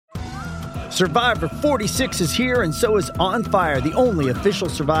Survivor 46 is here, and so is On Fire, the only official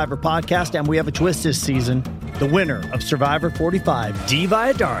Survivor podcast, and we have a twist this season. The winner of Survivor 45, Dee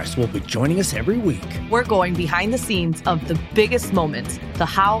Valladares, will be joining us every week. We're going behind the scenes of the biggest moments, the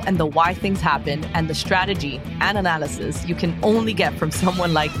how and the why things happen, and the strategy and analysis you can only get from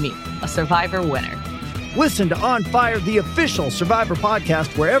someone like me, a Survivor winner. Listen to On Fire, the official Survivor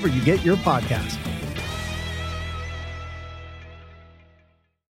podcast, wherever you get your podcast.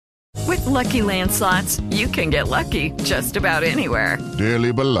 With Lucky Land Slots, you can get lucky just about anywhere.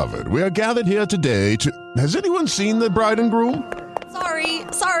 Dearly beloved, we are gathered here today to... Has anyone seen the bride and groom?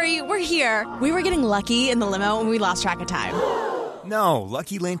 Sorry, we're here. We were getting lucky in the limo and we lost track of time. No,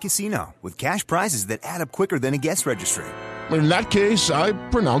 Lucky Land Casino, with cash prizes that add up quicker than a guest registry. In that case, I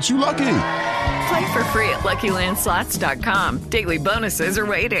pronounce you lucky. Play for free at LuckyLandSlots.com. Daily bonuses are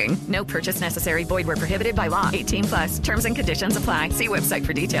waiting. No purchase necessary. Void where prohibited by law. 18+. Terms and conditions apply. See website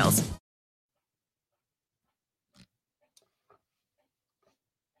for details.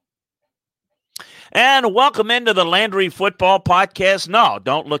 And welcome into the Landry Football Podcast. No,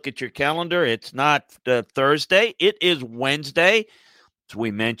 don't look at your calendar. It's not Thursday. It is Wednesday. As we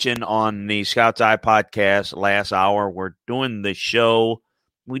mentioned on the Scout's Eye podcast last hour, we're doing the show.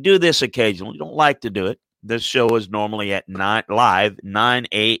 We do this occasionally. We don't like to do it. This show is normally at 9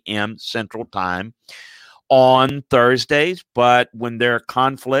 a.m. Central Time on Thursdays. But when there are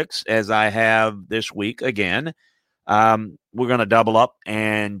conflicts, as I have this week again, we're going to double up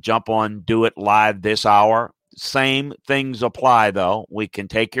and jump on, do it live this hour. Same things apply, though. We can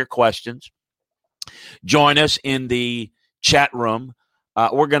take your questions. Join us in the chat room.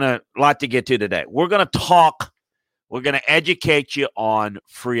 We're going to a lot to get to today. We're going to educate you on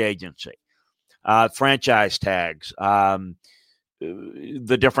free agency, franchise tags, the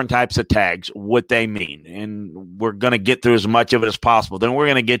different types of tags, what they mean. And we're going to get through as much of it as possible. Then we're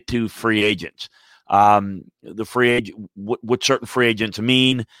going to get to free agents. The free agent, what certain free agents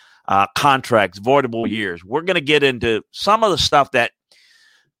mean, contracts, voidable years. We're going to get into some of the stuff that,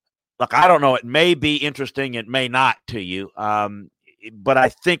 look, I don't know, it may be interesting, it may not to you, but I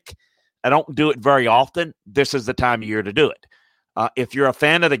think I don't do it very often. This is the time of year to do it. If you're a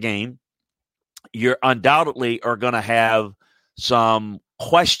fan of the game, you're undoubtedly are going to have some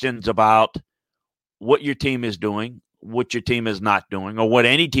questions about what your team is doing, what your team is not doing, or what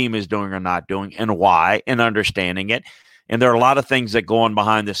any team is doing or not doing, and why, and understanding it. And there are a lot of things that go on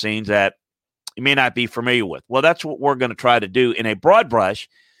behind the scenes that you may not be familiar with. Well, that's what we're going to try to do in a broad brush,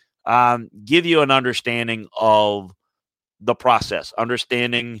 give you an understanding of the process,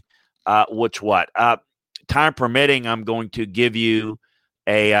 understanding what's what. Time permitting, I'm going to give you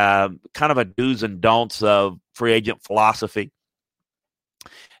a kind of a do's and don'ts of free agent philosophy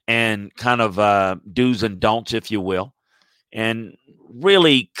and kind of do's and don'ts, if you will, and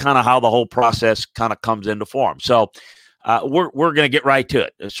really kind of how the whole process kind of comes into form. So we're going to get right to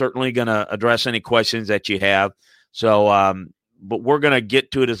it. Certainly going to address any questions that you have. So, but we're going to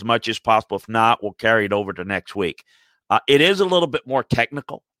get to it as much as possible. If not, we'll carry it over to next week. It is a little bit more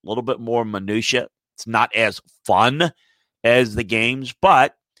technical, a little bit more minutia. It's not as fun as the games,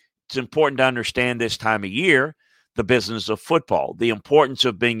 but it's important to understand this time of year the business of football, the importance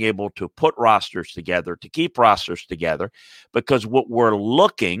of being able to put rosters together, to keep rosters together, because what we're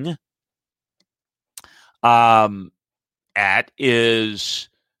looking at is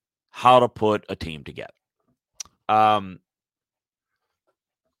how to put a team together.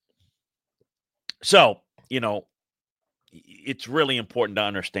 So, you know, it's really important to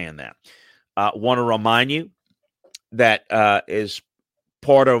understand that. Want to remind you that is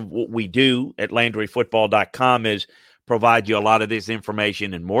part of what we do at LandryFootball.com is provide you a lot of this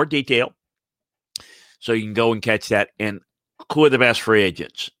information in more detail so you can go and catch that. And who are the best free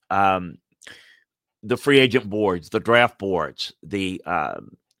agents? The free agent boards, the draft boards, the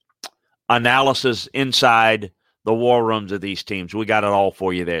analysis inside the war rooms of these teams. We got it all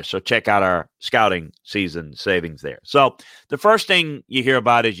for you there. So check out our scouting season savings there. So the first thing you hear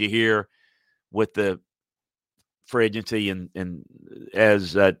about is you hear with the free agency and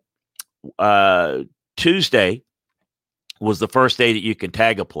as Tuesday was the first day that you can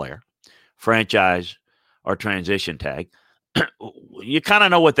tag a player, franchise or transition tag. You kind of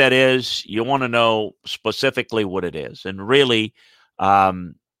know what that is. You want to know specifically what it is. And really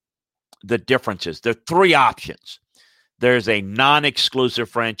the differences. There are three options. There's a non-exclusive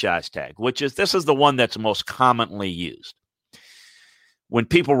franchise tag, this is the one that's most commonly used. When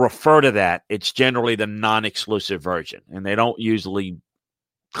people refer to that, it's generally the non-exclusive version, and they don't usually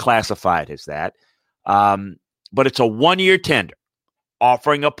classify it as that. But it's a one-year tender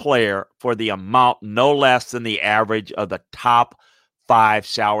offering a player for the amount no less than the average of the top 5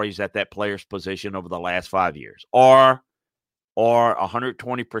 salaries at that player's position over the last 5 years, or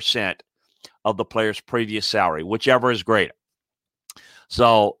 120% of the player's previous salary, whichever is greater.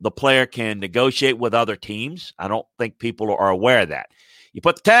 So the player can negotiate with other teams. I don't think people are aware of that. You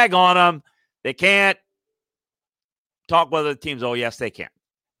put the tag on them, they can't talk with other teams. Oh, yes, they can.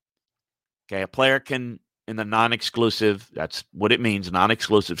 Okay, a player can, in the non-exclusive, that's what it means,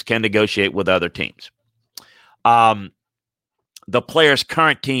 non-exclusives can negotiate with other teams. The player's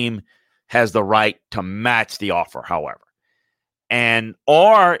current team has the right to match the offer, however.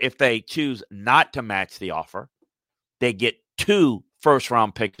 Or if they choose not to match the offer, they get 2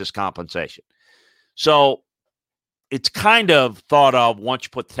 first-round picks as compensation. So it's kind of thought of, once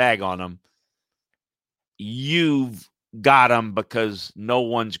you put the tag on them, you've got them because no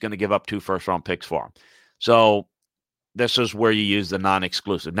one's going to give up 2 first-round picks for them. So this is where you use the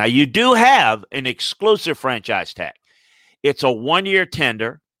non-exclusive. Now, you do have an exclusive franchise tag. It's a 1-year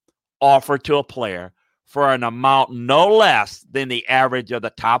tender offered to a player for an amount no less than the average of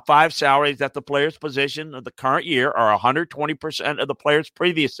the top 5 salaries at the player's position of the current year, or 120% of the player's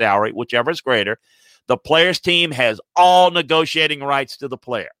previous salary, whichever is greater. The player's team has all negotiating rights to the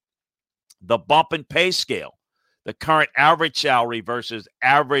player. The bump and pay scale, the current average salary versus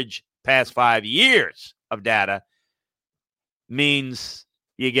average past 5 years of data, means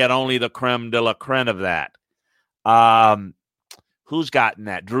you get only the creme de la creme of that. Who's gotten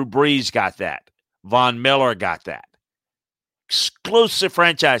that? Drew Brees got that. Von Miller got that. Exclusive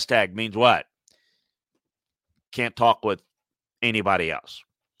franchise tag means what? Can't talk with anybody else.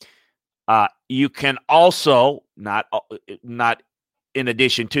 You can also, not in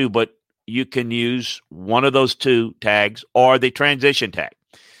addition to, but you can use one of those 2 tags or the transition tag.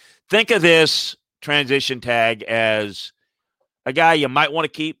 Think of this transition tag as a guy you might want to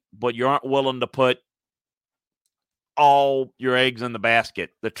keep, but you aren't willing to put all your eggs in the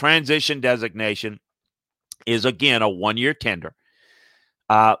basket. The transition designation is, again, a 1-year tender,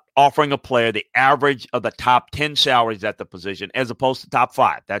 offering a player the average of the top 10 salaries at the position as opposed to top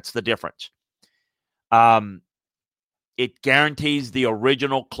 5. That's the difference. It guarantees the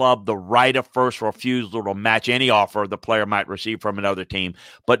original club the right of first refusal to match any offer the player might receive from another team,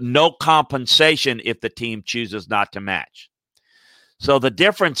 but no compensation if the team chooses not to match. So the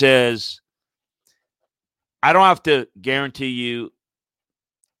difference is, I don't have to guarantee you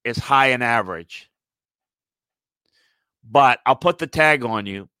as high an average, but I'll put the tag on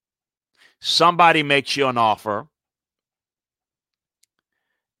you. Somebody makes you an offer.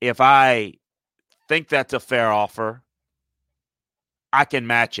 If I think that's a fair offer, I can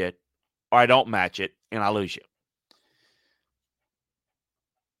match it, or I don't match it, and I lose you.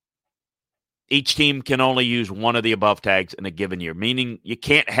 Each team can only use one of the above tags in a given year, meaning you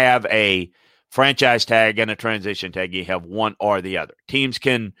can't have a franchise tag and a transition tag. You have one or the other. Teams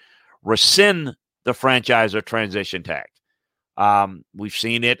can rescind the franchise or transition tag. We've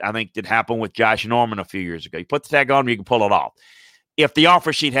seen it. I think it happened with Josh Norman a few years ago. You put the tag on, you can pull it off. If the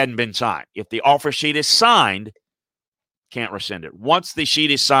offer sheet hadn't been signed. If the offer sheet is signed, can't rescind it. Once the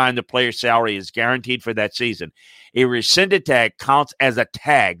sheet is signed, the player's salary is guaranteed for that season. A rescinded tag counts as a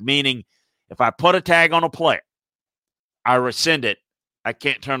tag, meaning if I put a tag on a player, I rescind it, I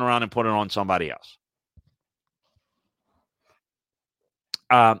can't turn around and put it on somebody else.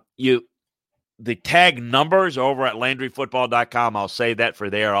 The tag numbers over at LandryFootball.com, I'll save that for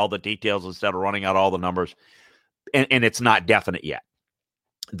there, all the details instead of running out all the numbers. And it's not definite yet.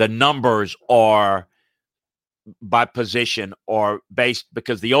 The numbers are by position or based,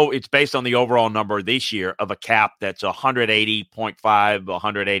 because it's based on the overall number this year of a cap that's 180.5,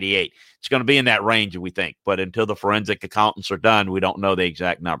 188. It's going to be in that range, we think. But until the forensic accountants are done, we don't know the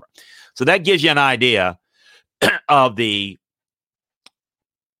exact number. So that gives you an idea of the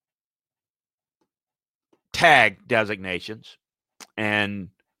tag designations and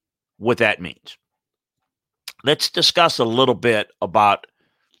what that means. Let's discuss a little bit about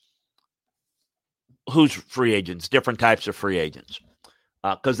who's free agents, different types of free agents,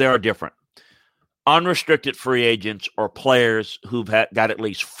 because they are different. Unrestricted free agents are players who've got at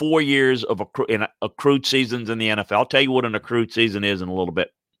least 4 years of accrued seasons in the NFL. I'll tell you what an accrued season is in a little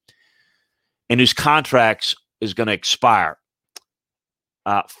bit. And whose contracts is going to expire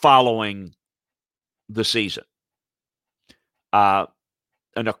following the season. An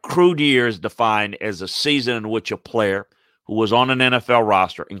accrued year is defined as a season in which a player who was on an NFL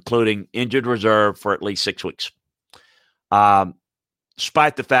roster, including injured reserve for at least 6 weeks.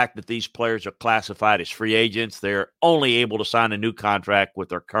 Despite the fact that these players are classified as free agents, they're only able to sign a new contract with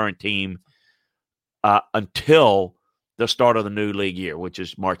their current team until the start of the new league year, which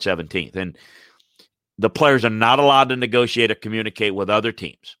is March 17th. And the players are not allowed to negotiate or communicate with other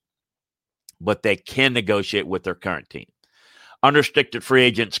teams, but they can negotiate with their current team. Unrestricted free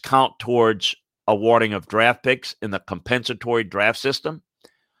agents count towards awarding of draft picks in the compensatory draft system.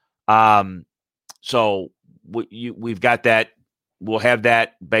 So we've got that. We'll have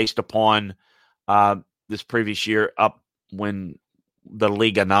that based upon this previous year up when the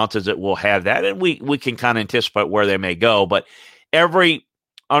league announces it. We'll have that, and we can kind of anticipate where they may go. But every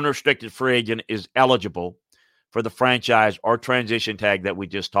unrestricted free agent is eligible for the franchise or transition tag that we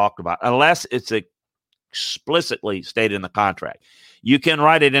just talked about, unless it's explicitly stated in the contract. You can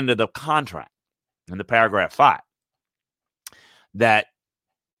write it into the contract in the paragraph 5 that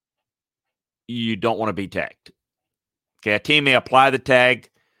you don't want to be tagged. Okay, a team may apply the tag,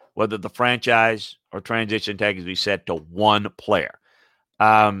 whether the franchise or transition tag is set to one player.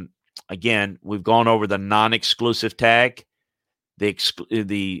 Again, we've gone over the non-exclusive tag, the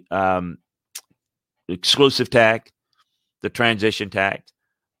exclusive tag, the transition tag.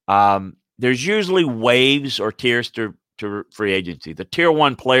 There's usually waves or tiers to free agency. The tier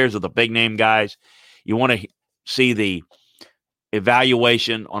 1 players are the big name guys. You want to see the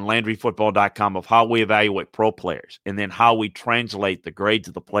evaluation on LandryFootball.com of how we evaluate pro players and then how we translate the grades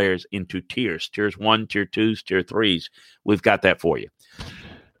of the players into tiers. Tiers 1, tier 2s, tier 3s. We've got that for you.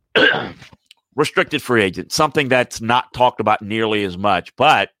 Restricted free agent, something that's not talked about nearly as much,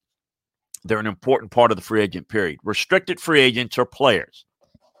 but they're an important part of the free agent period. Restricted free agents are players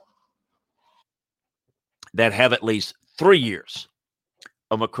that have at least 3 years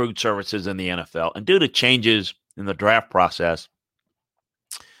of accrued services in the NFL. And due to changes in the draft process,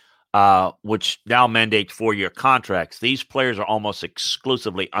 which now mandates 4-year contracts, these players are almost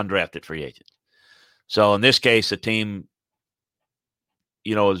exclusively undrafted free agents. So in this case, a team,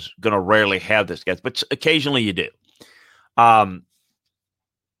 is going to rarely have this guys, but occasionally you do.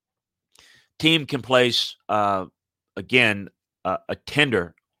 Team can place, a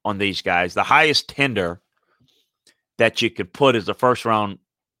tender on these guys. The highest tender that you could put is the first-round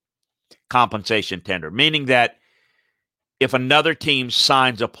compensation tender, meaning that if another team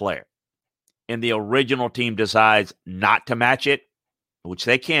signs a player and the original team decides not to match it, which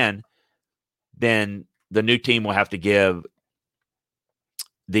they can, then the new team will have to give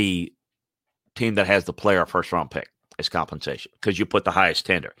the team that has the player a first-round pick as compensation because you put the highest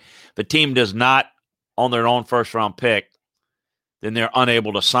tender. If the team does not own their own first-round pick, then they're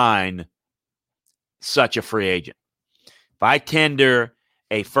unable to sign such a free agent. If I tender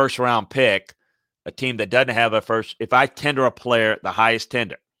a first-round pick, a team that doesn't have if I tender a player, the highest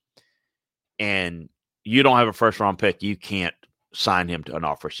tender, and you don't have a first-round pick, you can't sign him to an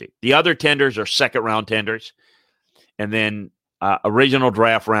offer sheet. The other tenders are second-round tenders, and then original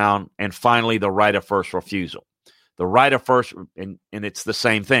draft round, and finally the right of first refusal. The right of first, and it's the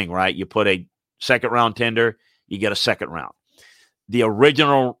same thing, right? You put a second-round tender, you get a second round. The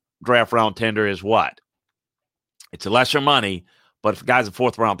original draft round tender is what? It's lesser money, but if a guy's a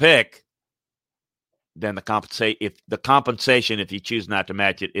fourth-round pick, then the compensation, if you choose not to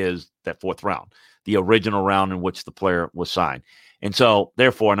match it, is that fourth round, the original round in which the player was signed. And so,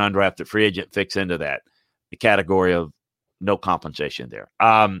 therefore, an undrafted free agent fits into that, the category of no compensation there.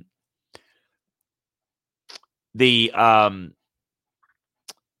 The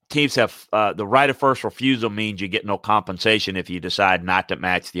teams have the right of first refusal means you get no compensation if you decide not to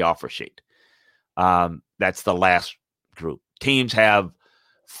match the offer sheet. That's the last group. Teams have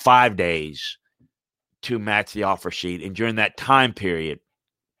 5 days to match the offer sheet, and during that time period,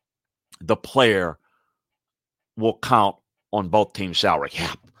 the player will count on both teams' salary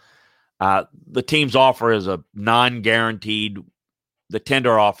cap. The team's offer is a non-guaranteed. The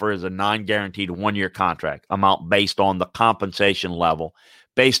tender offer is a non-guaranteed 1-year contract amount based on the compensation level,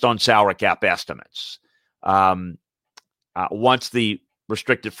 based on salary cap estimates. Once the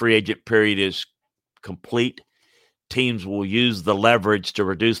restricted free agent period is complete, teams will use the leverage to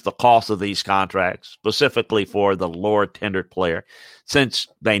reduce the cost of these contracts, specifically for the lower tendered player, since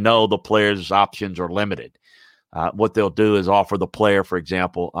they know the player's options are limited. What they'll do is offer the player, for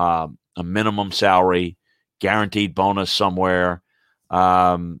example, a minimum salary, guaranteed bonus somewhere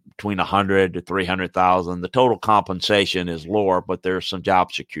between $100,000 to $300,000. The total compensation is lower, but there's some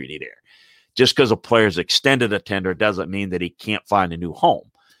job security there. Just because a player's extended a tender doesn't mean that he can't find a new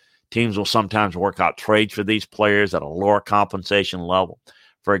home. Teams will sometimes work out trades for these players at a lower compensation level.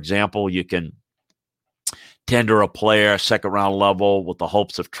 For example, you can tender a player second-round level with the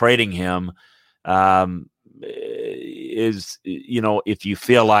hopes of trading him. If you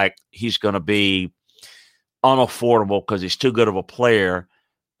feel like he's going to be unaffordable because he's too good of a player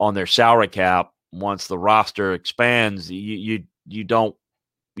on their salary cap, once the roster expands, you don't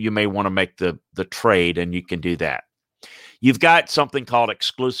you may want to make the trade, and you can do that. You've got something called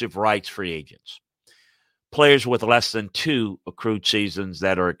exclusive rights free agents. Players with less than 2 accrued seasons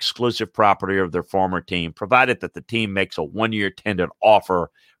that are exclusive property of their former team, provided that the team makes a 1-year tender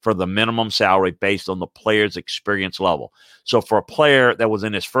offer for the minimum salary based on the player's experience level. So for a player that was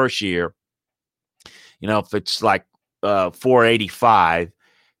in his first year, if it's like 485,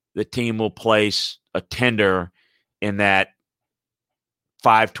 the team will place a tender in that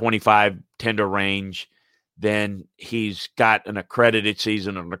 525 tender range. Then he's got an accredited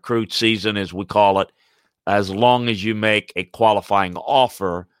season, an accrued season, as we call it. As long as you make a qualifying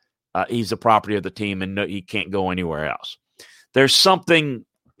offer, he's the property of the team, and he can't go anywhere else. There's something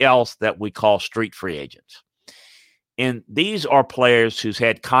else that we call street free agents. And these are players who's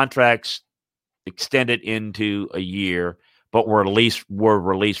had contracts extended into a year, but were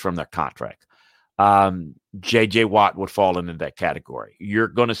released from their contract. J.J. Watt would fall into that category. You're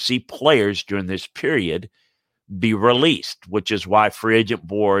going to see players during this period be released, which is why free agent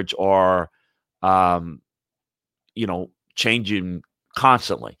boards are changing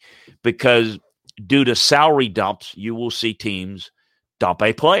constantly, because due to salary dumps, you will see teams dump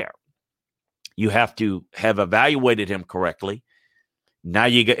a player. You have to have evaluated him correctly. Now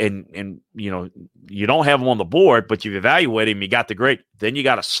you get, you don't have him on the board, but you've evaluated him. You got the grade. Then you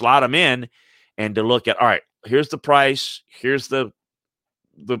got to slot him in and to look at, all right, here's the price. Here's the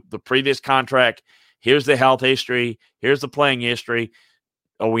previous contract. Here's the health history. Here's the playing history.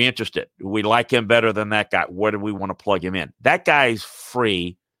 Are we interested? We like him better than that guy. Where do we want to plug him in? That guy's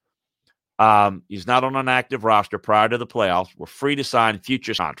free. He's not on an active roster prior to the playoffs. We're free to sign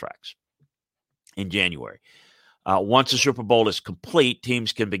future contracts in January. Once the Super Bowl is complete,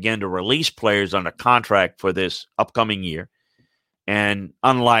 teams can begin to release players under contract for this upcoming year. And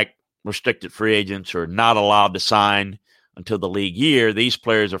unlike restricted free agents who are not allowed to sign until the league year, these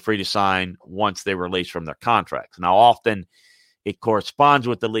players are free to sign once they release from their contracts. Now, often it corresponds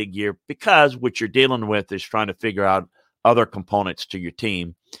with the league year because what you're dealing with is trying to figure out other components to your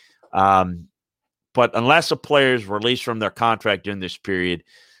team. But unless a player is released from their contract during this period,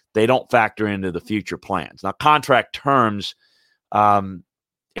 they don't factor into the future plans. Now, contract terms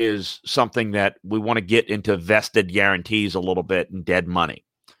is something that we want to get into vested guarantees a little bit and dead money.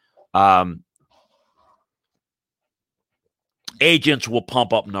 Agents will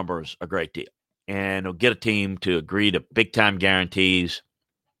pump up numbers a great deal, and they'll get a team to agree to big-time guarantees.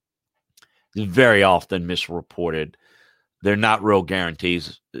 Very often misreported. They're not real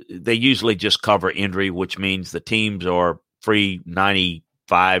guarantees. They usually just cover injury, which means the teams are free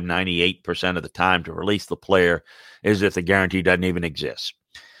 95, 98% of the time to release the player as if the guarantee doesn't even exist.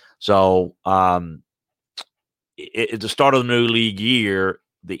 So at the start of the new league year,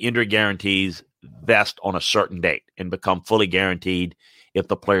 the injury guarantees vest on a certain date and become fully guaranteed if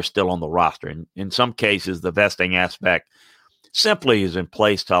the player's still on the roster. And in some cases, the vesting aspect simply is in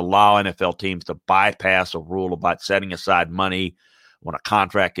place to allow NFL teams to bypass a rule about setting aside money when a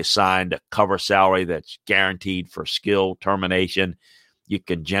contract is signed to cover salary that's guaranteed for skill termination. You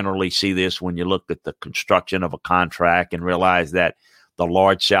can generally see this when you look at the construction of a contract and realize that the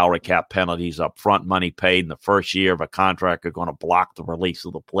large salary cap penalties, upfront money paid in the first year of a contract, are going to block the release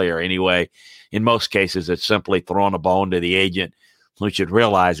of the player anyway. In most cases, it's simply throwing a bone to the agent, who should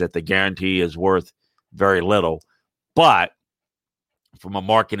realize that the guarantee is worth very little. But from a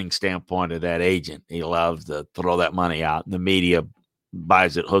marketing standpoint of that agent, he loves to throw that money out. And the media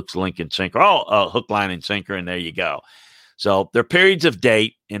buys it hook, line, and sinker. Hook, line, and sinker, and there you go. So there are periods of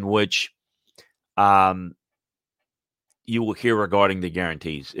date in which you will hear regarding the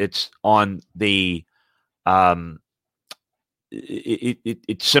guarantees. It's on the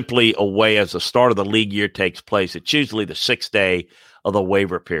it's simply a way as the start of the league year takes place. It's usually the 6th day of the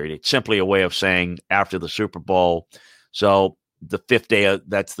waiver period. It's simply a way of saying after the Super Bowl. So the 5th day,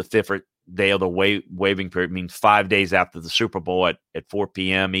 that's the 5th day of the waiving period, means 5 days after the Super Bowl at 4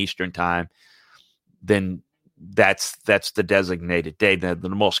 p.m. Eastern time. Then that's the designated date. The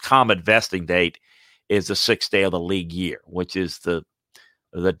most common vesting date is the 6th day of the league year, which is the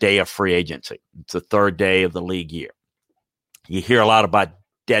day of free agency. It's the 3rd day of the league year. You hear a lot about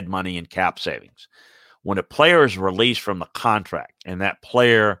dead money and cap savings. When a player is released from the contract and that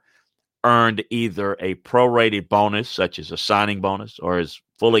player earned either a prorated bonus, such as a signing bonus, or his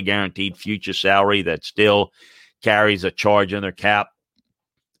fully guaranteed future salary that still carries a charge in their cap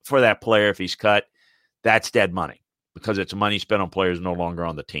for that player if he's cut, that's dead money because it's money spent on players no longer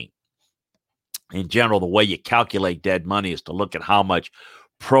on the team. In general, the way you calculate dead money is to look at how much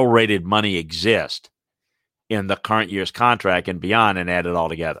prorated money exists in the current year's contract and beyond and add it all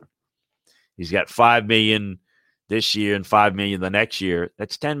together. He's got $5 million this year and $5 million the next year,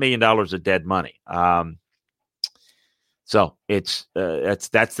 that's $10 million of dead money. So that's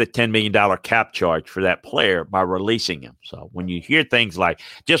the $10 million cap charge for that player by releasing him. So when you hear things like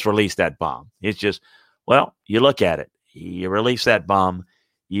just release that bum, it's just, well, you look at it. You release that bum,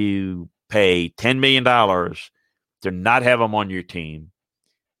 you pay $10 million to not have him on your team,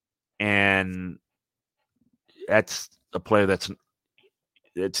 and that's a player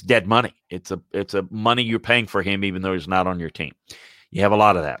it's dead money. It's a money you're paying for him even though he's not on your team. You have a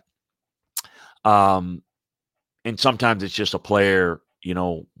lot of that. And sometimes it's just a player,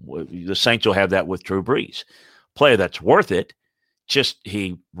 the Saints will have that with Drew Brees. Player that's worth it, just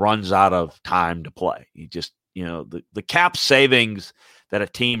he runs out of time to play. He just, the cap savings that a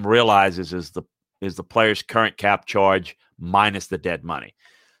team realizes is the player's current cap charge minus the dead money.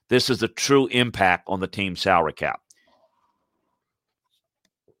 This is the true impact on the team's salary cap.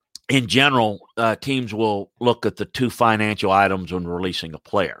 In general, teams will look at the two financial items when releasing a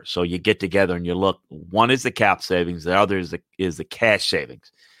player. So you get together and you look. One is the cap savings. The other is the cash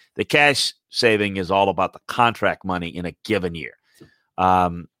savings. The cash saving is all about the contract money in a given year,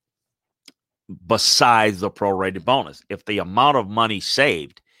 besides the prorated bonus. If the amount of money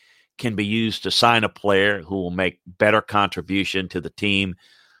saved can be used to sign a player who will make better contribution to the team,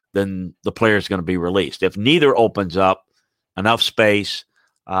 then the player is going to be released. If neither opens up enough space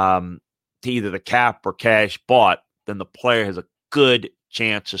to either the cap or cash bought, then the player has a good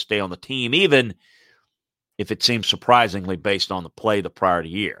chance to stay on the team, even if it seems surprisingly based on the play the prior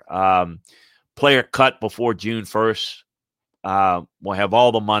year. Player cut before June 1st will have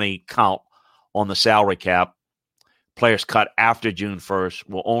all the money count on the salary cap. Players cut after June 1st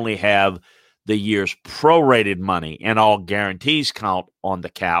will only have the year's prorated money and all guarantees count on the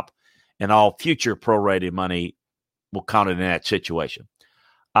cap, and all future prorated money will count in that situation.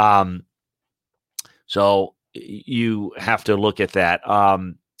 So you have to look at that.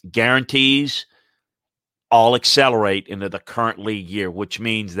 Guarantees all accelerate into the current league year, which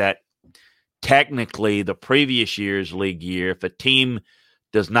means that technically the previous year's league year, if a team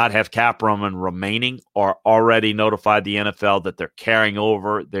does not have cap room and remaining or already notified the NFL that they're carrying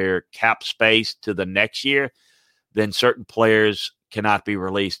over their cap space to the next year, then certain players cannot be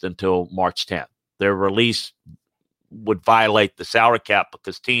released until March 10th. Their release would violate the salary cap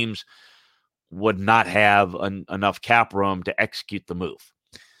because teams would not have enough cap room to execute the move.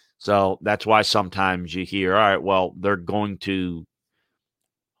 So that's why sometimes you hear, all right, well, they're going to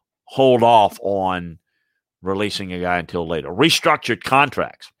hold off on releasing a guy until later. Restructured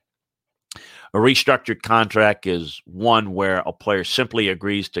contracts. A restructured contract is one where a player simply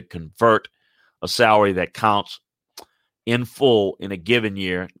agrees to convert a salary that counts in full in a given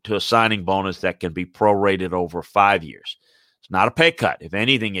year to a signing bonus that can be prorated over 5 years. It's not a pay cut. If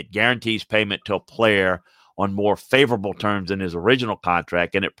anything, it guarantees payment to a player on more favorable terms than his original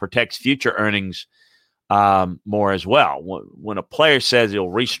contract, and it protects future earnings more as well. When a player says he'll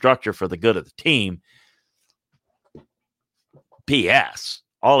restructure for the good of the team, P.S.,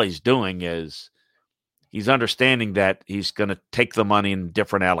 all he's doing is he's understanding that he's going to take the money in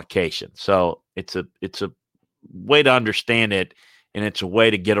different allocations. So it's a way to understand it, and it's a way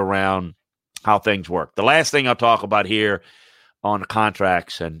to get around how things work. The last thing I'll talk about here on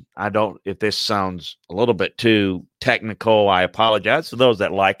contracts, and if this sounds a little bit too technical, I apologize to those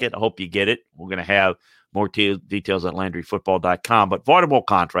that like it. I hope you get it. We're going to have more details at LandryFootball.com. But voidable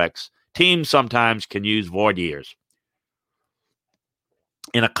contracts, teams sometimes can use void years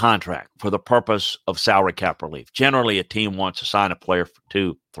in a contract for the purpose of salary cap relief. Generally, a team wants to sign a player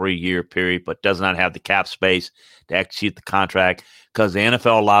for 2-3 year period, but does not have the cap space to execute the contract because the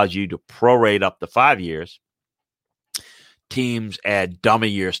NFL allows you to prorate up to 5 years. Teams add dummy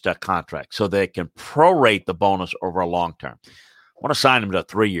years to a contract so they can prorate the bonus over a long term. I want to sign him to a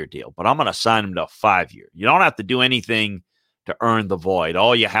 3-year deal, but I'm going to sign him to a 5-year. You don't have to do anything to earn the void.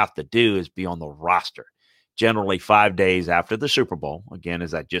 All you have to do is be on the roster. Generally 5 days after the Super Bowl, again,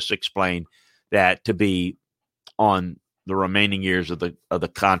 as I just explained, that to be on the remaining years of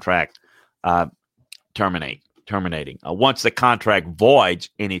the contract terminating. Once the contract voids,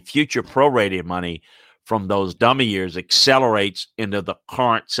 any future prorated money from those dummy years accelerates into the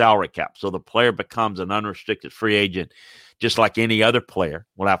current salary cap. So the player becomes an unrestricted free agent, just like any other player.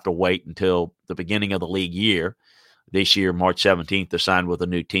 Will have to wait until the beginning of the league year, this year, March 17th, to sign with a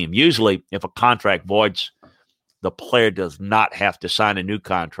new team. Usually, if a contract voids, the player does not have to sign a new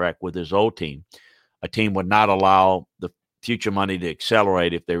contract with his old team. A team would not allow the future money to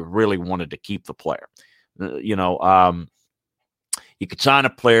accelerate if they really wanted to keep the player. You could sign a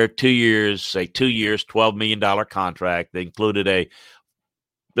player 2 years, say 2 years, $12 million contract. They included a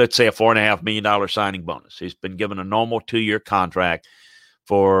let's say, a $4.5 million signing bonus. He's been given a normal 2-year contract.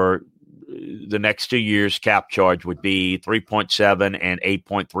 For the next 2 years, cap charge would be $3.7 and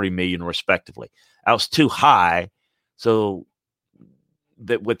 $8.3 million respectively. That was too high. So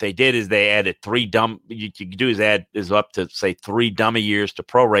that what they did is they added you could do is up to, say, 3 dummy years to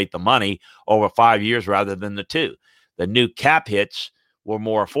prorate the money over 5 years rather than the 2. The new cap hits were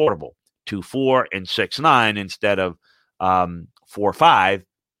more affordable, 2.4 and 6.9 instead of 4.5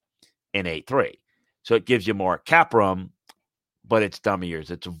 and 8.3. So it gives you more cap room, but it's dummy years.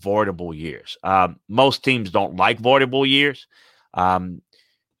 It's voidable years. Most teams don't like voidable years.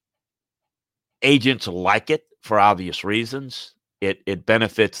 Agents like it for obvious reasons. It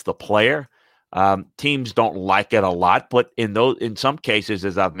benefits the player. Teams don't like it a lot, but in some cases,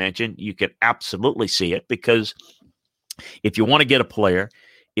 as I've mentioned, you can absolutely see it because if you want to get a player,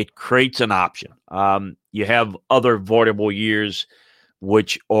 it creates an option. You have other voidable years,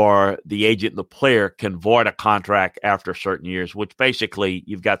 which are the agent and the player can void a contract after certain years, which basically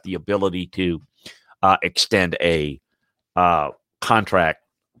you've got the ability to extend a contract.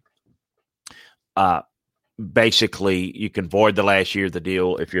 Basically, you can void the last year of the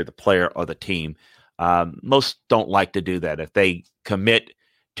deal if you're the player or the team. Most don't like to do that. If they commit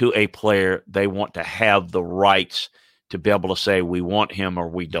to a player, they want to have the rights to be able to say we want him or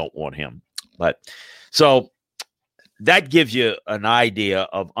we don't want him. But so that gives you an idea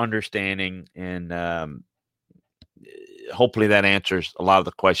of understanding, and hopefully that answers a lot of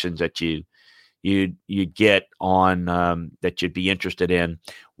the questions that you get on that you'd be interested in.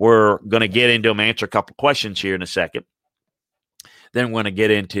 We're going to get into them, answer a couple questions here in a second. Then we're going to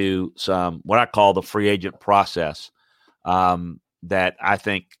get into some what I call the free agent process that I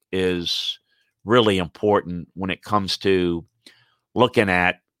think is really important when it comes to looking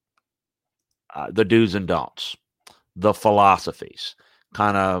at the do's and don'ts, the philosophies,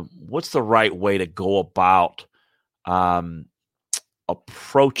 kind of what's the right way to go about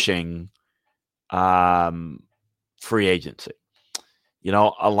approaching free agency. You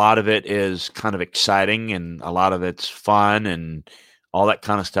know, a lot of it is kind of exciting and a lot of it's fun and all that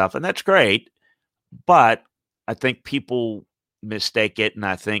kind of stuff. And that's great. But I think people mistake it, and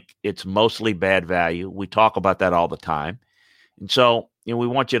I think it's mostly bad value. We talk about that all the time. And so, you know, we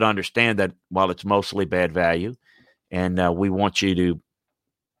want you to understand that while it's mostly bad value, and we want you to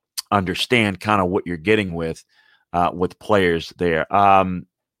understand kind of what you're getting with players there.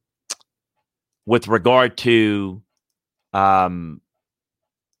 With regard to,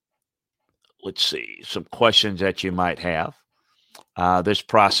 let's see, some questions that you might have. This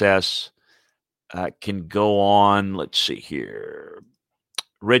process can go on. Let's see here.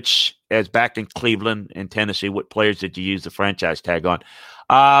 Rich, as back in Cleveland and Tennessee, what players did you use the franchise tag on?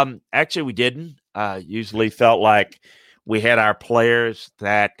 Actually, we didn't. Usually felt like we had our players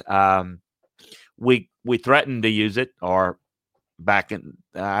that we threatened to use it, or back in,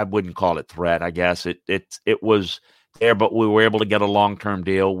 I wouldn't call it threat. I guess it was there, but we were able to get a long-term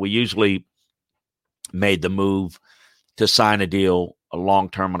deal. We usually made the move to sign a deal, a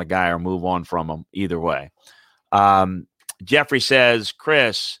long-term on a guy, or move on from him. Either way. Jeffrey says,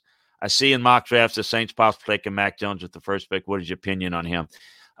 Chris, I see in mock drafts the Saints possibly taking Mac Jones with the first pick. What is your opinion on him?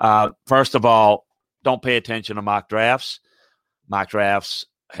 First of all, don't pay attention to mock drafts. Mock drafts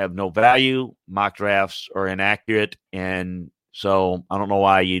have no value. Mock drafts are inaccurate, and so I don't know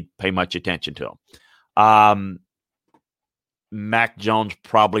why you'd pay much attention to them. Mac Jones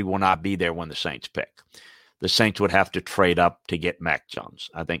probably will not be there when the Saints pick. The Saints would have to trade up to get Mac Jones.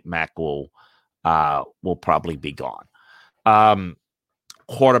 I think Mac will probably be gone.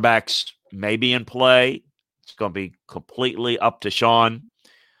 Quarterbacks may be in play. It's going to be completely up to Sean.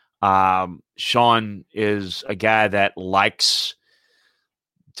 Sean is a guy that likes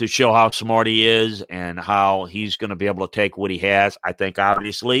to show how smart he is and how he's going to be able to take what he has. I think,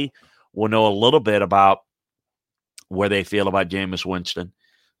 obviously, we'll know a little bit about where they feel about Jameis Winston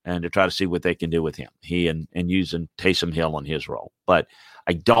and to try to see what they can do with him. He and using Taysom Hill in his role. But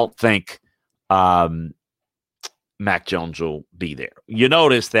I don't think Mac Jones will be there. You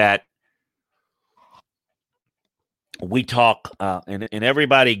notice that we talk, and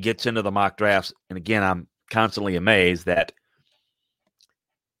everybody gets into the mock drafts, and again, I'm constantly amazed that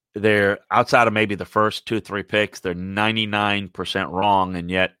they're outside of maybe the first 2 or 3 picks, they're 99% wrong, and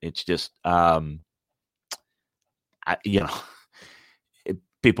yet it's just,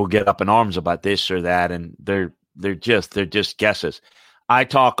 people get up in arms about this or that, and they're just guesses. I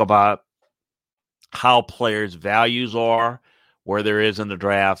talk about how players' values are, where there is in the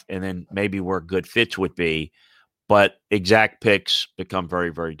draft, and then maybe where good fits would be. But exact picks become very,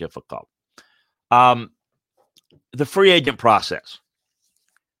 very difficult. The free agent process.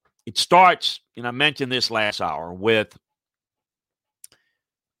 it starts, and I mentioned this last hour, with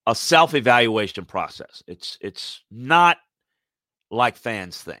a self-evaluation process. It's not like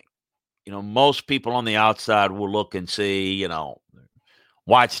fans think. Most people on the outside will look and see,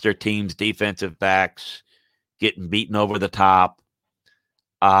 watch their team's defensive backs getting beaten over the top.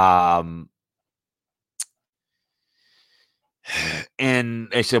 And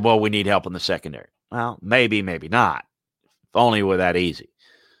they said, well, we need help in the secondary. Well, maybe, maybe not. If only it were that easy.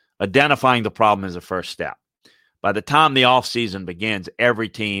 Identifying the problem is the first step. By the time the offseason begins, every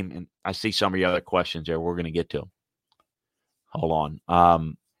team, and I see some of your other questions there we're going to get to. Hold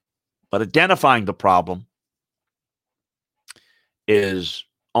on. But identifying the problem is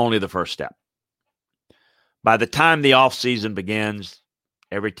only the first step. By the time the offseason begins,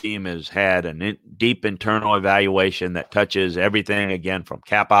 every team has had a deep internal evaluation that touches everything, again, from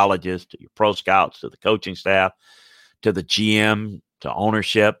capologists to your pro scouts to the coaching staff to the GM to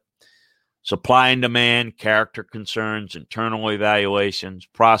ownership. Supply and demand, character concerns, internal evaluations,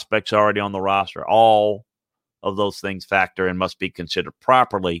 prospects already on the roster, all of those things factor and must be considered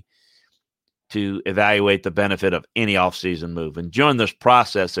properly to evaluate the benefit of any offseason move. And during this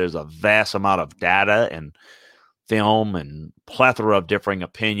process, there's a vast amount of data and film and plethora of differing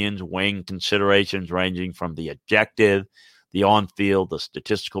opinions, weighing considerations ranging from the objective, the on-field, the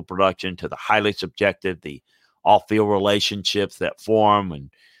statistical production, to the highly subjective, the off-field relationships that form, and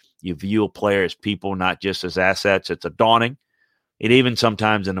you view a player as people, not just as assets. It's a daunting and even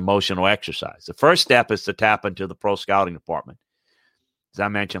sometimes an emotional exercise. The first step is to tap into the pro scouting department, as I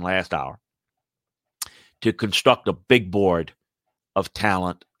mentioned last hour, to construct a big board of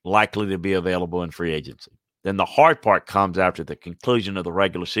talent likely to be available in free agency. Then the hard part comes after the conclusion of the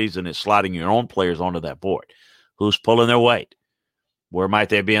regular season is sliding your own players onto that board. Who's pulling their weight? Where might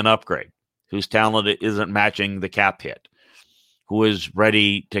there be an upgrade? Whose talent isn't matching the cap hit? Who is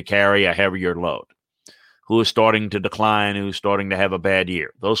ready to carry a heavier load? Who is starting to decline? Who's starting to have a bad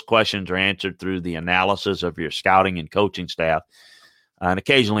year? Those questions are answered through the analysis of your scouting and coaching staff, and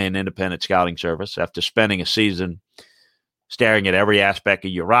occasionally an independent scouting service. After spending a season staring at every aspect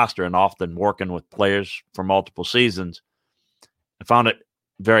of your roster and often working with players for multiple seasons, I found it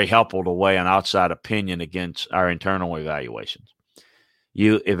very helpful to weigh an outside opinion against our internal evaluations.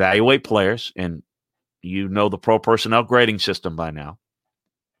 You evaluate players, and you know the pro personnel grading system by now.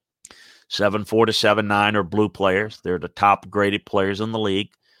 7.4 to 7.9 are blue players. They're the top graded players in the league.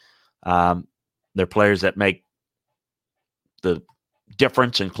 They're players that make the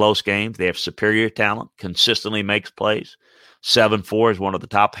difference in close games. They have superior talent, consistently makes plays. 7.4 is one of the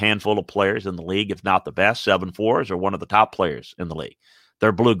top handful of players in the league, if not the best. 7.4s are one of the top players in the league.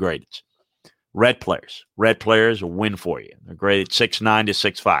 They're blue graded. Red players will win for you. They're graded 6.9 to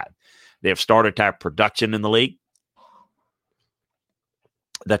 6.5. They have starter type production in the league.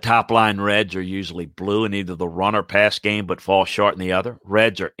 The top line Reds are usually blue in either the run or pass game, but fall short in the other.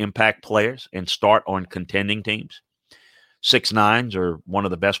 Reds are impact players and start on contending teams. 6.9s are one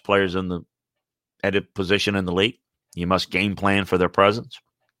of the best players at a position in the league. You must game plan for their presence.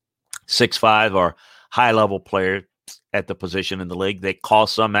 6.5 are high level players at the position in the league. They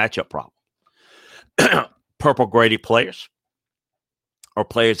cause some matchup problems. Purple graded players are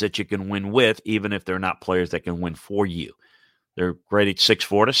players that you can win with, even if they're not players that can win for you. They're graded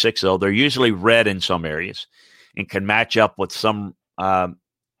 6.4 to 6.0. They're usually red in some areas and can match up with some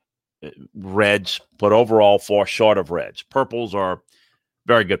reds, but overall fall short of reds. Purples are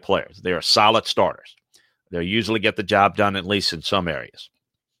very good players. They are solid starters. They'll usually get the job done, at least in some areas.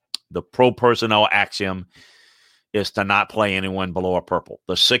 The pro personnel axiom is to not play anyone below a purple.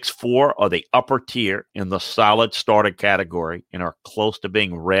 The 6.4 are the upper tier in the solid starter category and are close to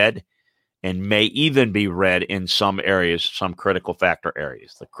being red and may even be red in some areas, some critical factor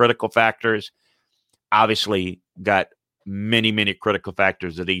areas. The critical factors obviously got many, many critical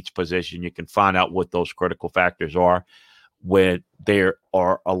factors at each position. You can find out what those critical factors are when they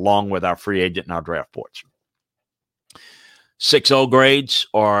are along with our free agent and our draft boards. 6.0 grades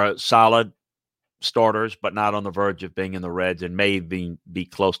are solid starters, but not on the verge of being in the reds and may be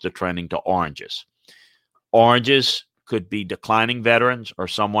close to trending to oranges. Oranges could be declining veterans or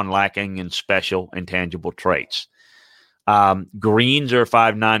someone lacking in special intangible traits. Greens are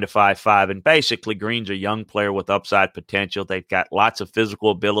 5.9 to 5.5, and basically greens are a young player with upside potential. They've got lots of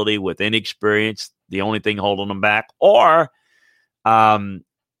physical ability with inexperience, the only thing holding them back, or in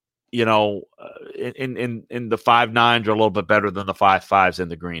the 5.9s are a little bit better than the 5.5s in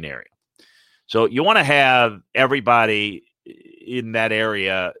the green area. So you want to have everybody in that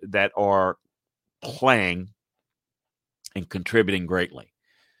area that are playing and contributing greatly.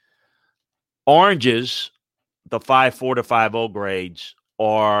 Oranges, the 5.4 to 5.0 grades,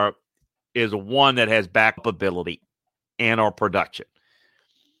 are is one that has backup ability and or production.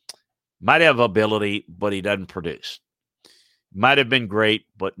 Might have ability, but he doesn't produce. Might have been great,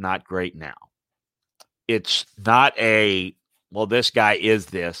 but not great now. It's not this guy is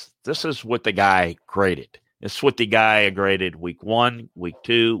this. This is what the guy graded. It's what the guy graded week 1, week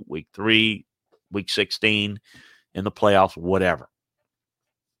 2, week 3, week 16, in the playoffs, whatever.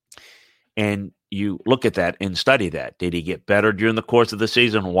 And you look at that and study that. Did he get better during the course of the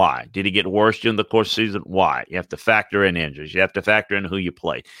season? Why? Did he get worse during the course of the season? Why? You have to factor in injuries. You have to factor in who you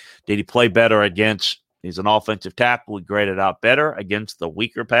play. Did he play better he's an offensive tackle. We graded out better against the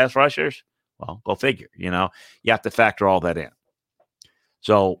weaker pass rushers? Well, go figure. You have to factor all that in.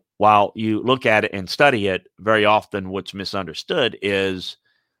 So while you look at it and study it, very often what's misunderstood is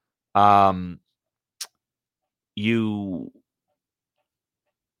you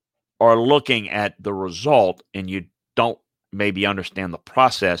are looking at the result and you don't maybe understand the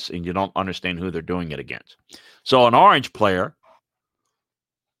process and you don't understand who they're doing it against. So an orange player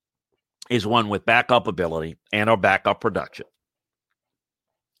is one with backup ability and or backup production.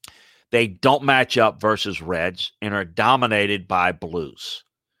 They don't match up versus reds and are dominated by blues.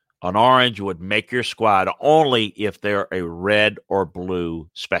 An orange would make your squad only if they're a red or blue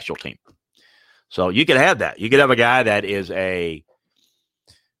special team. So you could have that. You could have a guy that is a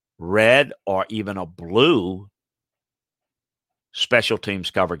red or even a blue special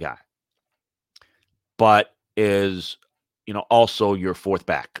teams cover guy, but is, also your fourth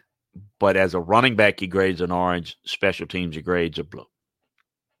back. But as a running back, he grades an orange. Special teams, he grades a blue.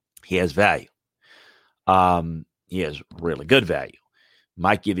 He has value. He has really good value.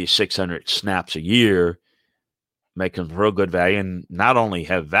 Might give you 600 snaps a year, make him real good value, and not only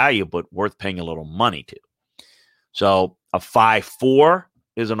have value, but worth paying a little money to. So a 5'4"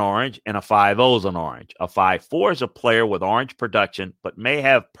 is an orange, and a 5'0" is an orange. A 5'4" is a player with orange production, but may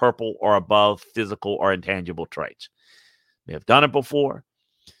have purple or above physical or intangible traits. They have done it before.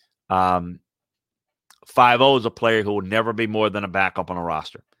 5'0" is a player who will never be more than a backup on a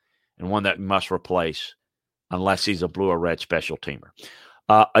roster, and one that you must replace unless he's a blue or red special teamer.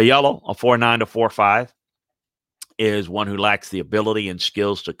 A yellow, a 4'9" to 4'5", is one who lacks the ability and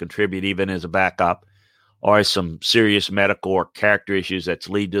skills to contribute even as a backup, or has some serious medical or character issues that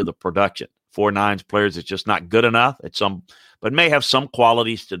lead to the production. 4'9" players is just not good enough but may have some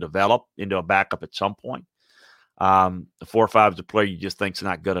qualities to develop into a backup at some point. The 4'5" is a player you just think is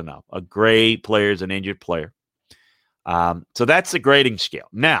not good enough. A great player is an injured player. So that's the grading scale.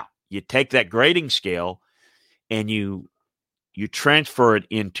 Now, you take that grading scale and you transfer it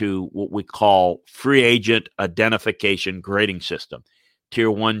into what we call free agent identification grading system.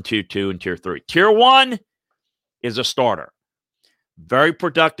 Tier 1, Tier 2, and Tier 3. Tier 1 is a starter. Very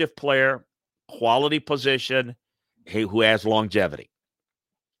productive player, quality position, who has longevity.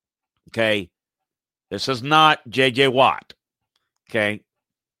 Okay? This is not J.J. Watt. Okay?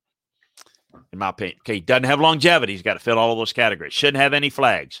 In my opinion. Okay, he doesn't have longevity. He's got to fit all of those categories. Shouldn't have any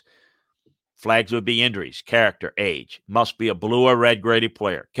flags. Flags would be injuries, character, age. Must be a blue or red graded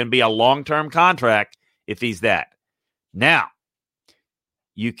player. Can be a long-term contract if he's that. Now,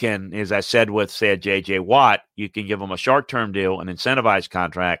 you can, as I said with, say, J.J. Watt, you can give him a short-term deal, an incentivized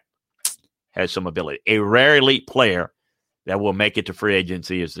contract, has some ability. A rare elite player that will make it to free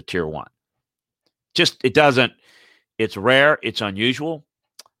agency is the Tier 1. It's rare, it's unusual,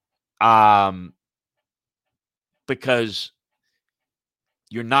 because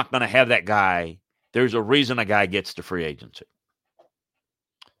you're not going to have that guy. There's a reason a guy gets to free agency.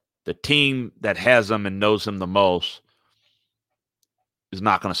 The team that has him and knows him the most is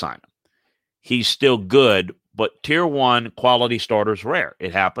not going to sign him. He's still good, but Tier 1 quality starter is rare.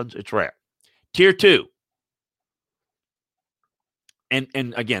 It happens. It's rare. Tier 2. And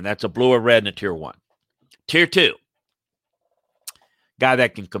again, that's a blue or red in a Tier 1. Tier 2. Guy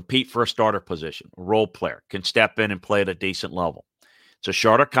that can compete for a starter position, a role player, can step in and play at a decent level. It's a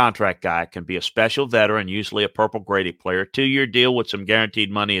shorter contract guy, can be a special veteran, usually a purple graded player. 2-year deal with some guaranteed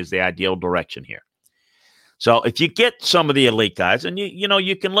money is the ideal direction here. So if you get some of the elite guys, and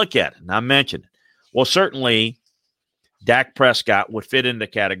you can look at it, and I mentioned it. Well, certainly Dak Prescott would fit in the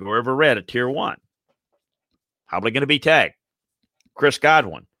category of a red at Tier 1. Probably going to be tagged. Chris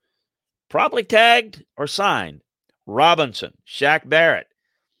Godwin, probably tagged or signed. Robinson, Shaq Barrett.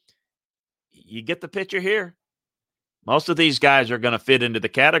 You get the picture here? Most of these guys are going to fit into the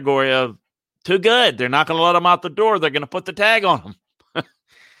category of too good. They're not going to let them out the door. They're going to put the tag on them.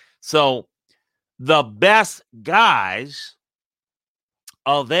 So the best guys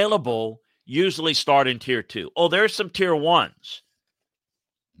available usually start in Tier 2. Oh, there's some Tier 1s.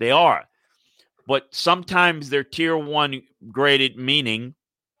 They are. But sometimes they're Tier 1 graded, meaning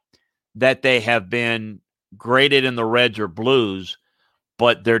that they have been graded in the reds or blues,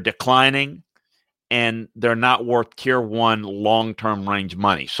 but they're declining and they're not worth tier 1 long-term range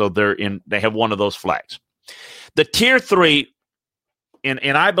money. So they have one of those flags. The tier 3, and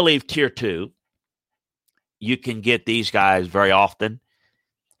I believe tier 2, you can get these guys very often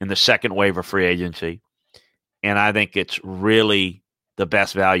in the second wave of free agency. And I think it's really the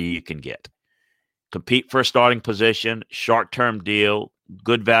best value you can get. Compete for a starting position, short-term deal,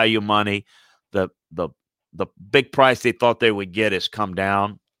 good value money. The big price they thought they would get has come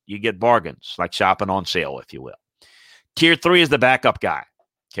down. You get bargains, like shopping on sale, if you will. Tier 3 is the backup guy.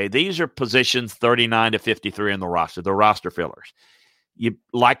 Okay, these are positions 39 to 53 in the roster. They're roster fillers. You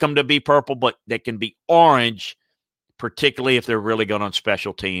like them to be purple, but they can be orange, particularly if they're really good on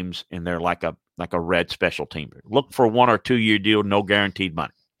special teams and they're like a red special team. Look for 1 or 2 year deal, no guaranteed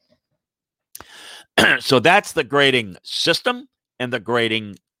money. So that's the grading system and the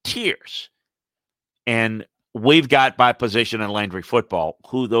grading tiers. And we've got by position in Landry Football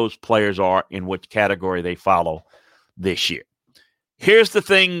who those players are, in which category they follow this year. Here's the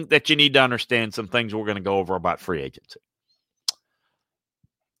thing that you need to understand, some things we're going to go over about free agency.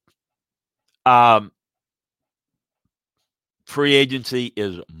 Free agency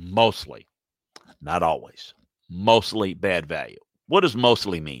is mostly, not always, mostly bad value. What does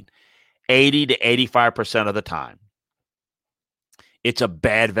mostly mean? 80 to 85% of the time, it's a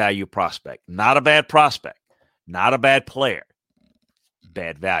bad value prospect. Not a bad prospect, not a bad player,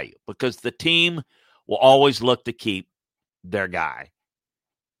 bad value. Because the team will always look to keep their guy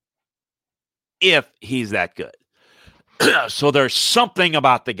if he's that good. So there's something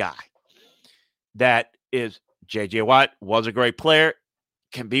about the guy that is, J.J. Watt was a great player,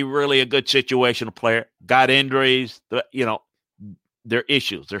 can be really a good situational player, got injuries, their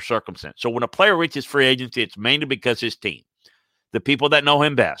issues, their circumstance. So when a player reaches free agency, it's mainly because his team, the people that know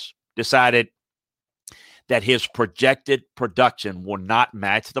him best, decided that his projected production will not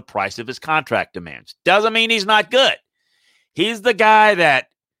match the price of his contract demands. Doesn't mean he's not good. He's the guy that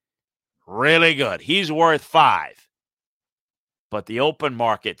really good. He's worth 5. But the open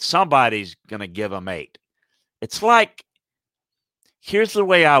market, somebody's going to give him 8. It's like, here's the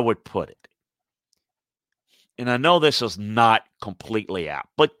way I would put it. And I know this is not completely out,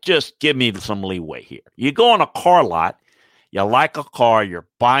 but just give me some leeway here. You go on a car lot, you like a car, you're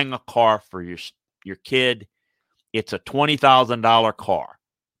buying a car for your kid. It's a $20,000 car.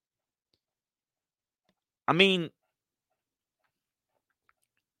 I mean,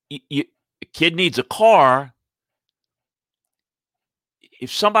 a kid needs a car.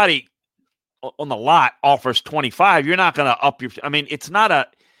 If somebody on the lot offers 25, you're not going to up your. I mean, it's not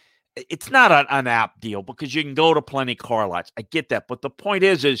an app deal because you can go to plenty car lots. I get that, but the point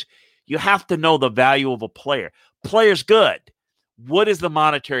is you have to know the value of a player. Player's good. What is the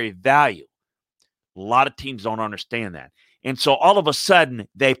monetary value? A lot of teams don't understand that, and so all of a sudden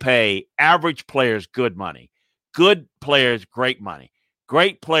they pay average players good money, good players great money,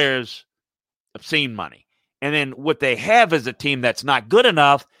 great players obscene money. And then what they have is a team that's not good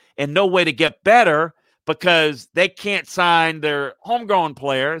enough and no way to get better because they can't sign their homegrown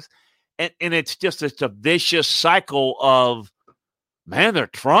players. And it's a vicious cycle of, man, they're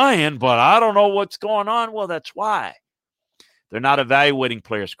trying, but I don't know what's going on. Well, that's why. They're not evaluating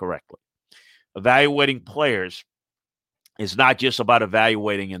players correctly. Evaluating players is not just about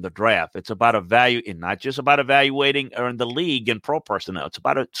evaluating in the draft. It's about not just about evaluating or in the league and pro personnel.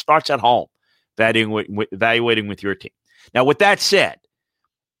 It starts at home. Evaluating with your team. Now, with that said,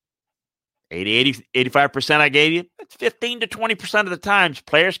 85% I gave you, it's 15 to 20% of the times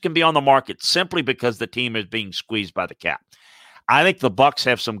players can be on the market simply because the team is being squeezed by the cap. I think the Bucs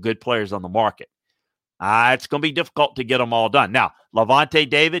have some good players on the market. It's going to be difficult to get them all done. Now, Lavonte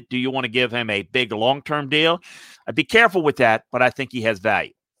David, do you want to give him a big long-term deal? I'd be careful with that, but I think he has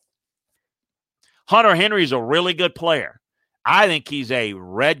value. Hunter Henry is a really good player. I think he's a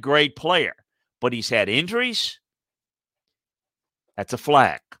red grade player. But he's had injuries. That's a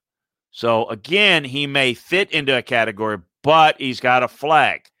flag. So, again, he may fit into a category, but he's got a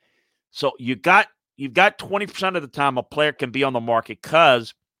flag. So, you've got 20% of the time a player can be on the market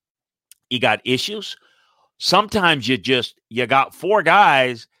because you got issues. Sometimes you got 4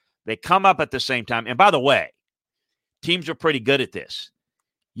 guys, they come up at the same time. And by the way, teams are pretty good at this.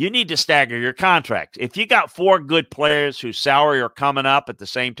 You need to stagger your contracts. If you got 4 good players whose salary are coming up at the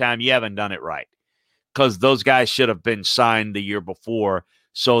same time, you haven't done it right. Because those guys should have been signed the year before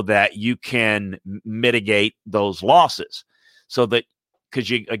so that you can mitigate those losses. So that, because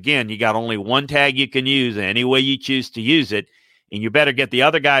you got only one tag you can use any way you choose to use it, and you better get the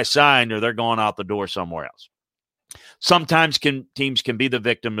other guy signed or they're going out the door somewhere else. Sometimes teams can be the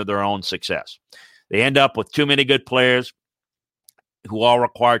victim of their own success. They end up with too many good players who all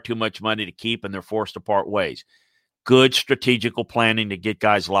require too much money to keep, and they're forced to part ways. Good strategical planning to get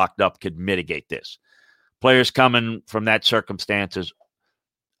guys locked up could mitigate this. Players coming from that circumstances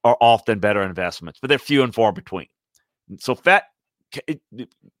are often better investments, but they're few and far between. So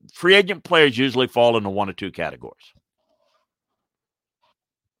free agent players usually fall into one of two categories.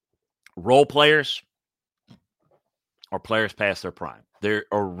 Role players or players past their prime. There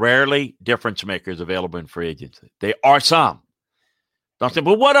are rarely difference makers available in free agency. There are some. Don't say,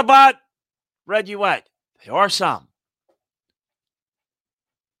 but what about Reggie White? There are some.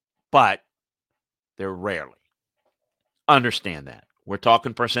 But they're rarely. Understand that. We're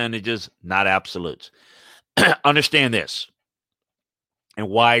talking percentages, not absolutes. Understand this and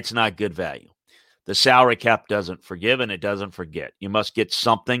why it's not good value. The salary cap doesn't forgive and it doesn't forget. You must get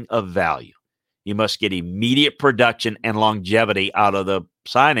something of value. You must get immediate production and longevity out of the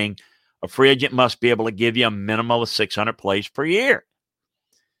signing. A free agent must be able to give you a minimum of 600 plays per year.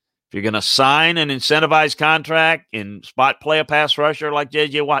 If you're going to sign an incentivized contract and spot play a pass rusher like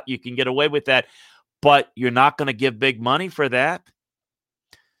J.J. Watt, you can get away with that, but you're not going to give big money for that.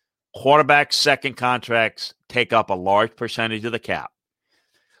 Quarterbacks' second contracts take up a large percentage of the cap.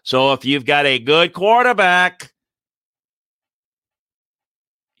 So if you've got a good quarterback,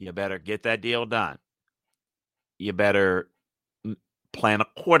 you better get that deal done. You better plan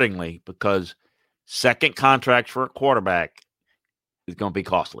accordingly because second contracts for a quarterback is going to be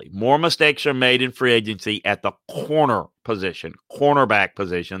costly. More mistakes are made in free agency at the cornerback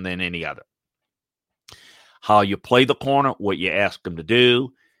position than any other. How you play the corner, what you ask them to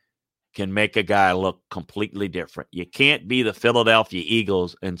do, can make a guy look completely different. You can't be the Philadelphia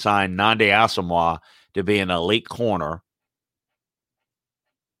Eagles and sign Nnamdi Asomugha to be an elite corner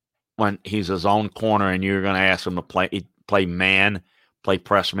when he's his own corner and you're going to ask him to play man, play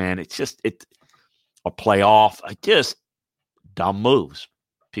press man. It's just or play off. Just dumb moves.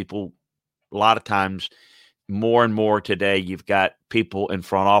 People, a lot of times, more and more today, you've got people in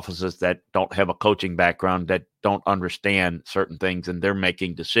front offices that don't have a coaching background, that don't understand certain things, and they're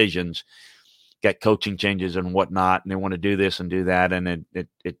making decisions, get coaching changes and whatnot, and they want to do this and do that, and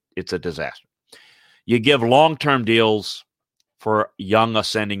it's a disaster. You give long-term deals for young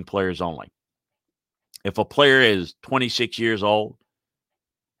ascending players only. If a player is 26 years old,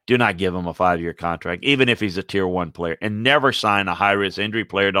 do not give him a 5-year contract, even if he's a tier 1 player, and never sign a high-risk injury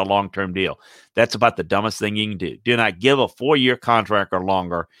player to a long-term deal. That's about the dumbest thing you can do. Do not give a 4-year contract or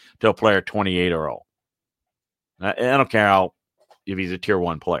longer to a player 28 or old. I don't care if he's a tier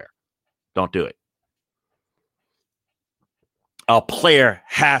 1 player. Don't do it. A player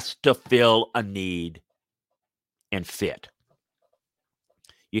has to fill a need and fit.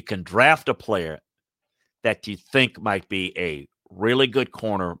 You can draft a player that you think might be a really good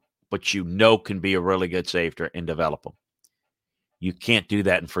corner, but you know can be a really good safety and develop them. You can't do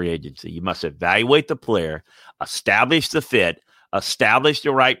that in free agency. You must evaluate the player, establish the fit, establish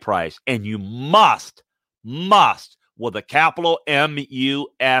the right price, and you must, with a capital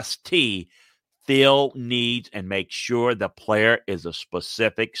M-U-S-T, fill needs and make sure the player is a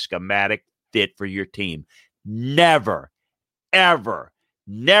specific schematic fit for your team. Never, ever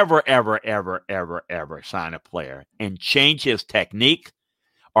sign a player and change his technique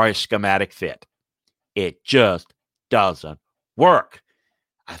or his schematic fit. It just doesn't work.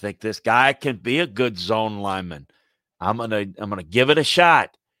 I think this guy can be a good zone lineman. I'm gonna give it a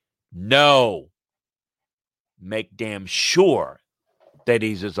shot. No. Make damn sure that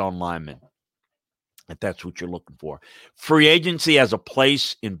he's his own lineman. If that's what you're looking for. Free agency has a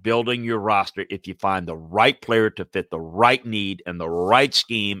place in building your roster if you find the right player to fit the right need and the right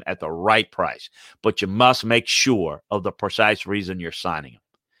scheme at the right price. But you must make sure of the precise reason you're signing him.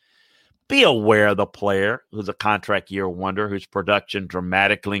 Be aware of the player who's a contract year wonder, whose production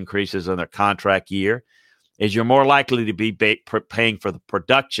dramatically increases in their contract year, as you're more likely to be paying for the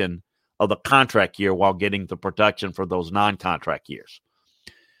production of the contract year while getting the production for those non-contract years.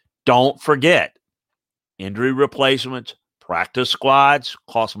 Don't forget, injury replacements, practice squads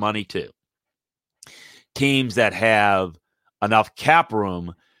cost money too. Teams that have enough cap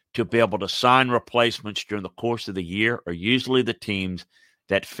room to be able to sign replacements during the course of the year are usually the teams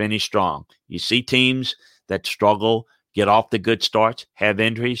that finish strong. You see teams that struggle, get off the good starts, have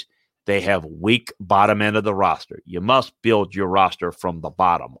injuries, they have weak bottom end of the roster. You must build your roster from the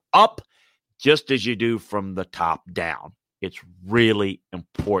bottom up, just as you do from the top down. It's really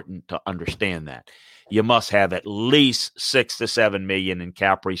important to understand that. You must have at least $6 to $7 million in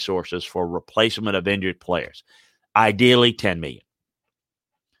cap resources for replacement of injured players. Ideally, $10 million.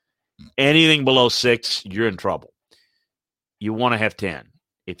 Anything below $6, you're in trouble. you want to have 10.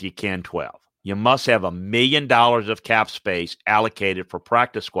 If you can, 12. You must have $1 million of cap space allocated for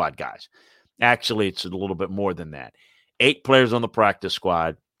practice squad guys. Actually, it's a little bit more than that. 8 players on the practice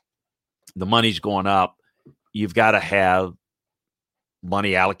squad. The money's going up. You've got to have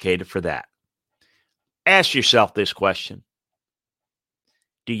money allocated for that. Ask yourself this question.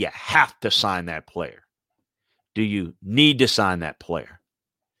 Do you have to sign that player? Do you need to sign that player?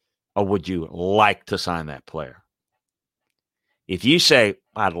 Or would you like to sign that player? If you say,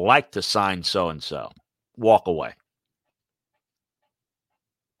 I'd like to sign so-and-so, walk away.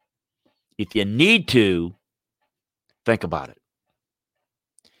 If you need to, think about it.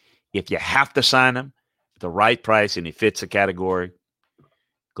 If you have to sign him at the right price and he fits the category,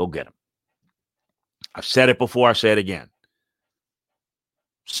 go get him. I've said it before, I say it again.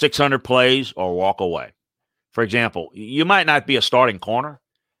 600 plays or walk away. For example, you might not be a starting corner,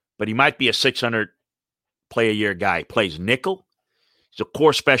 but he might be a 600 play a year guy. He plays nickel. He's a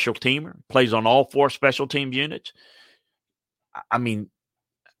core special teamer. Plays on all 4 special team units. I mean,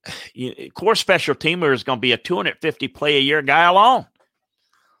 core special teamer is going to be a 250 play a year guy alone.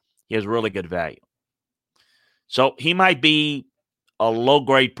 He has really good value. So he might be a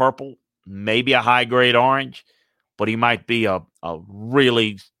low-grade purple, maybe a high-grade orange, but he might be a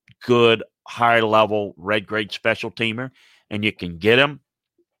really good, high-level red-grade special teamer, and you can get him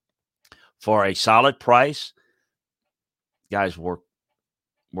for a solid price. Guys, worth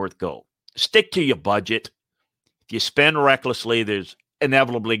gold. Stick to your budget. If you spend recklessly, there's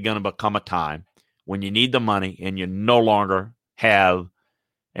inevitably going to become a time when you need the money and you no longer have,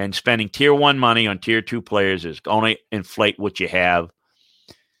 and spending tier 1 money on tier 2 players is going to inflate what you have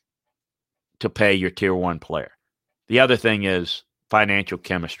to pay your tier 1 player. The other thing is financial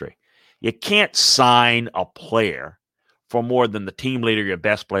chemistry. You can't sign a player for more than the team leader, your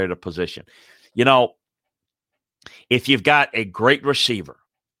best player to position. You know, if you've got a great receiver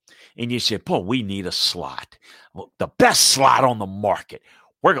and you say, "Boy, we need a slot, the best slot on the market.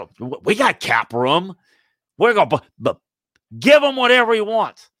 We got cap room. We're going to give him whatever he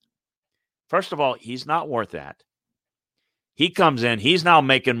wants." First of all, he's not worth that. He comes in, he's now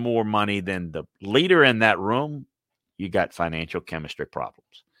making more money than the leader in that room. You got financial chemistry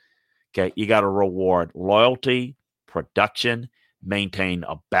problems. Okay, you got to reward loyalty, production, maintain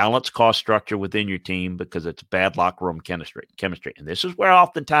a balanced cost structure within your team because it's bad locker room chemistry. And this is where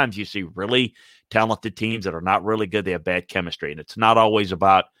oftentimes you see really talented teams that are not really good. They have bad chemistry. And it's not always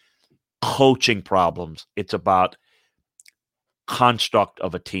about coaching problems. It's about construct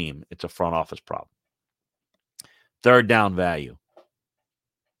of a team. It's a front office problem. Third down value.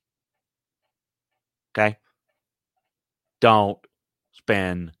 Okay? Don't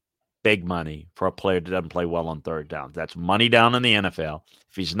spend big money for a player that doesn't play well on third down. That's money down in the NFL.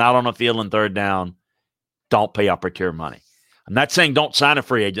 If he's not on the field on third down, don't pay upper tier money. I'm not saying don't sign a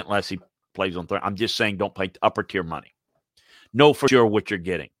free agent unless he plays on third. I'm just saying don't pay upper tier money. Know for sure what you're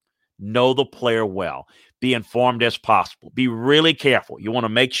getting. Know the player well. Be informed as possible. Be really careful. You want to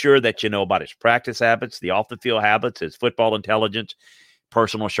make sure that you know about his practice habits, the off-the-field habits, his football intelligence,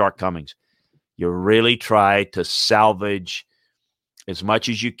 personal shortcomings. You really try to salvage as much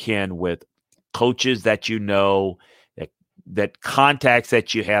as you can with coaches that you know, that contacts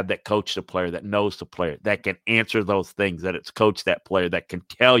that you have that coach the player, that knows the player, that can answer those things, that it's coached that player, that can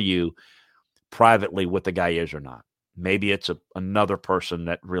tell you privately what the guy is or not. Maybe it's another person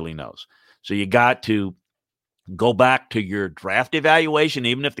that really knows. So you got to go back to your draft evaluation,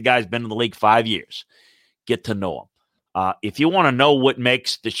 even if the guy's been in the league 5 years. Get to know him. If you want to know what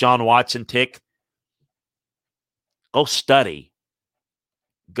makes Deshaun Watson tick, go study.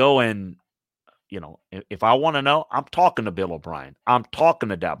 Go and, if I want to know, I'm talking to Bill O'Brien. I'm talking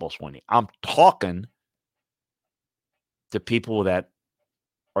to Dabo Swinney. I'm talking to people that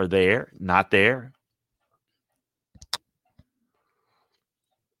are there, not there.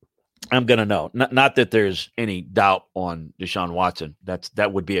 I'm going to know. Not that there's any doubt on Deshaun Watson.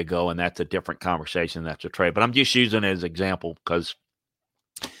 That would be a go, and that's a different conversation. That's a trade. But I'm just using it as an example because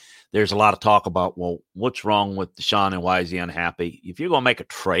there's a lot of talk about, well, what's wrong with Deshaun and why is he unhappy? If you're going to make a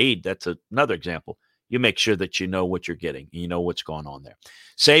trade, that's another example. You make sure that you know what you're getting and you know what's going on there.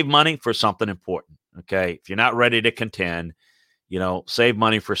 Save money for something important, okay? If you're not ready to contend, save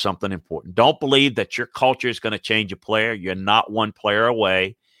money for something important. Don't believe that your culture is going to change a player. You're not one player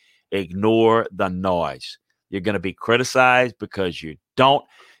away. Ignore the noise. You're going to be criticized because you don't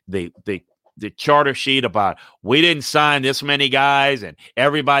the charter sheet about we didn't sign this many guys and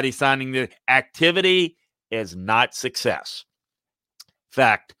everybody signing the activity is not success. In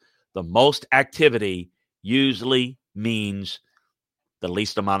fact, the most activity usually means the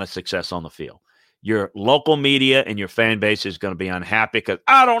least amount of success on the field. your local media and your fan base is going to be unhappy because,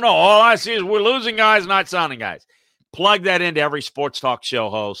 I don't know, all I see is we're losing guys, not signing guys. Plug that into every sports talk show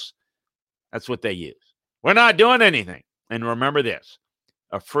host. That's what they use. We're not doing anything. And remember this,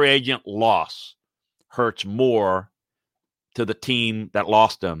 a free agent loss hurts more to the team that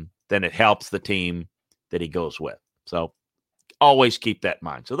lost him than it helps the team that he goes with. So always keep that in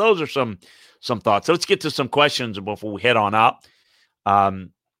mind. So those are some thoughts. So let's get to some questions before we head on up.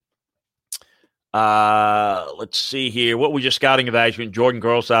 Let's see here. What was your scouting evaluation? Jordan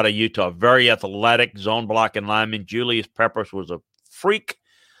Gross out of Utah. Very athletic, zone blocking lineman. Julius Peppers was a freak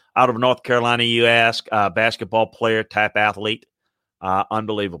out of North Carolina, you ask. Basketball player, type athlete.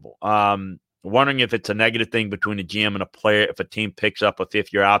 Unbelievable. Wondering if it's a negative thing between a GM and a player if a team picks up a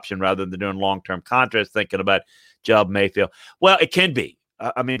fifth-year option rather than doing long-term contracts, thinking about Job Mayfield. Well, it can be.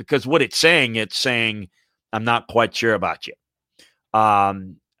 Because what it's saying, I'm not quite sure about you.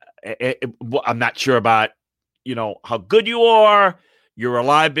 I'm not sure about, how good you are, your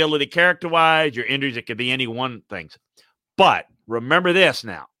reliability character-wise, your injuries. It could be any one thing. But remember this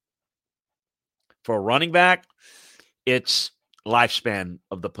now. For a running back, it's lifespan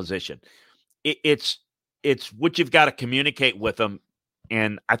of the position. It's what you've got to communicate with them.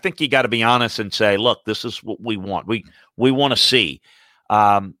 And I think you got to be honest and say, look, this is what we want. We want to see.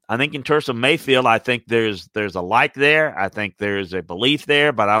 I think in terms of Mayfield, I think there's a like there. I think there's a belief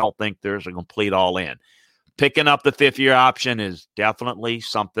there, but I don't think there's a complete all in. Picking up the fifth-year option is definitely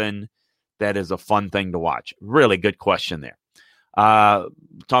something that is a fun thing to watch. Really good question there. Talk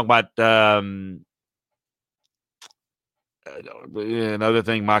about another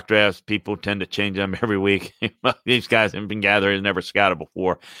thing, mock drafts, people tend to change them every week. These guys haven't been gathered, never scouted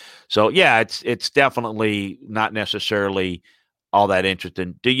before. So, yeah, it's definitely not necessarily all that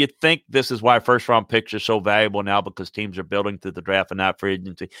interesting. Do you think this is why first-round picks are so valuable now because teams are building through the draft and not free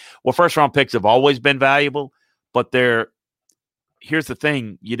agency? Well, first-round picks have always been valuable, but here's the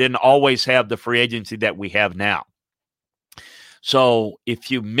thing. You didn't always have the free agency that we have now. So if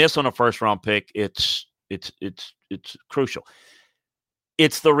you miss on a first-round pick, it's crucial.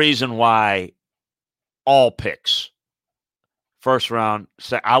 It's the reason why all picks, first round,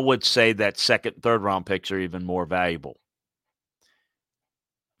 I would say that second, third round picks are even more valuable.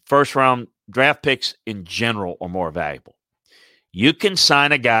 First round draft picks in general are more valuable. You can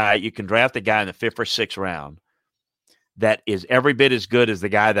sign a guy, you can draft a guy in the fifth or sixth round that is every bit as good as the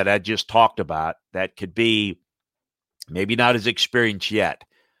guy that I just talked about, that could be maybe not as experienced yet,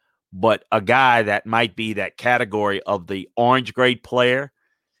 but a guy that might be that category of the orange grade player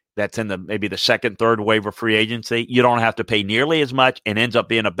that's in maybe the second, third wave of free agency. You don't have to pay nearly as much and ends up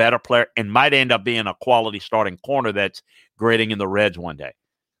being a better player and might end up being a quality starting corner that's grading in the Reds one day.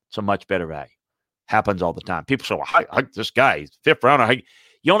 It's a much better value. Happens all the time. People say, well, this guy, he's fifth rounder.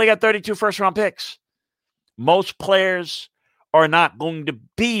 You only got 32 first-round picks. Most players are not going to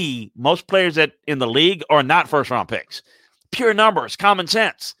be, most players that in the league are not first-round picks. Pure numbers, common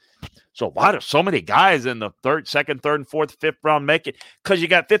sense. So why do so many guys in the second, third, and fourth, fifth round make it? Because you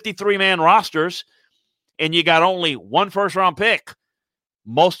got 53-man rosters and you got only one first-round pick.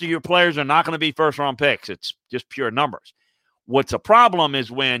 Most of your players are not going to be first-round picks. It's just pure numbers. What's a problem is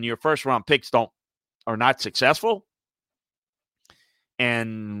when your first-round picks are not successful,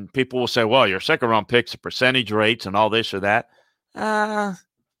 and people will say, well, your second-round picks, the percentage rates and all this or that.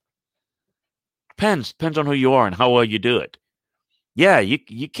 Depends on who you are and how well you do it. Yeah, you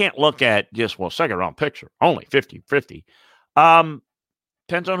can't look at just, second-round picks are only 50-50.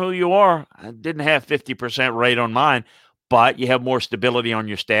 Depends on who you are. I didn't have 50% rate on mine, but you have more stability on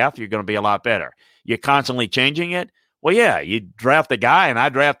your staff. You're going to be a lot better. You're constantly changing it. Well, yeah, you draft a guy, and I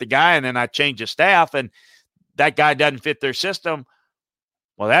draft a guy, and then I change the staff, and that guy doesn't fit their system.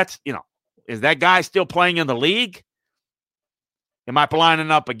 Well, that's, is that guy still playing in the league? Am I lining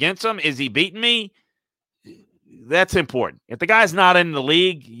up against him? Is he beating me? That's important. If the guy's not in the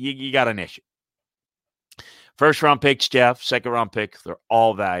league, you got an issue. First-round picks, Jeff, second-round picks, they're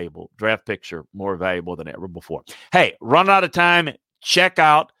all valuable. Draft picks are more valuable than ever before. Hey, run out of time. Check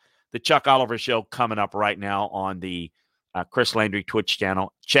out the Chuck Oliver Show coming up right now on the Chris Landry Twitch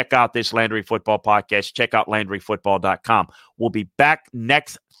channel. Check out this Landry Football Podcast. Check out LandryFootball.com. We'll be back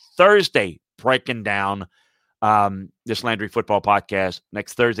next Thursday breaking down this Landry Football Podcast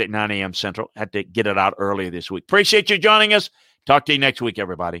next Thursday at 9 a.m. Central. Had to get it out earlier this week. Appreciate you joining us. Talk to you next week,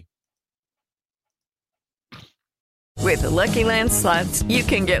 everybody. With the Lucky Land Slots, you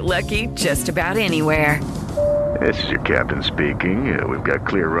can get lucky just about anywhere. This is your captain speaking. We've got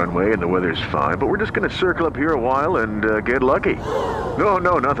clear runway and the weather's fine, but we're just going to circle up here a while and get lucky.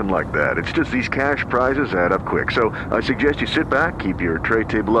 No, nothing like that. It's just these cash prizes add up quick. So I suggest you sit back, keep your tray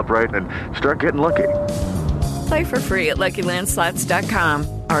table upright, and start getting lucky. Play for free at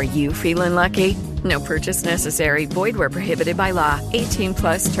LuckyLandSlots.com. Are you feeling lucky? No purchase necessary. Void where prohibited by law. 18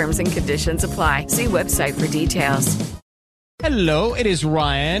 plus terms and conditions apply. See website for details. Hello, it is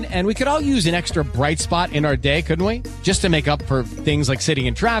Ryan, and we could all use an extra bright spot in our day, couldn't we? Just to make up for things like sitting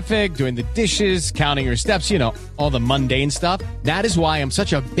in traffic, doing the dishes, counting your steps, you know, all the mundane stuff. That is why I'm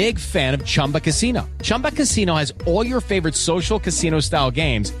such a big fan of Chumba Casino. Chumba Casino has all your favorite social casino-style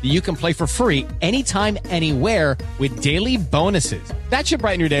games that you can play for free anytime, anywhere with daily bonuses. That should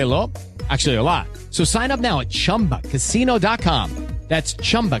brighten your day a little. Actually, a lot. So sign up now at ChumbaCasino.com. That's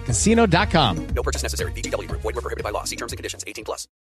ChumbaCasino.com. No purchase necessary. VGW Group. Void where prohibited by law. See terms and conditions. 18 plus.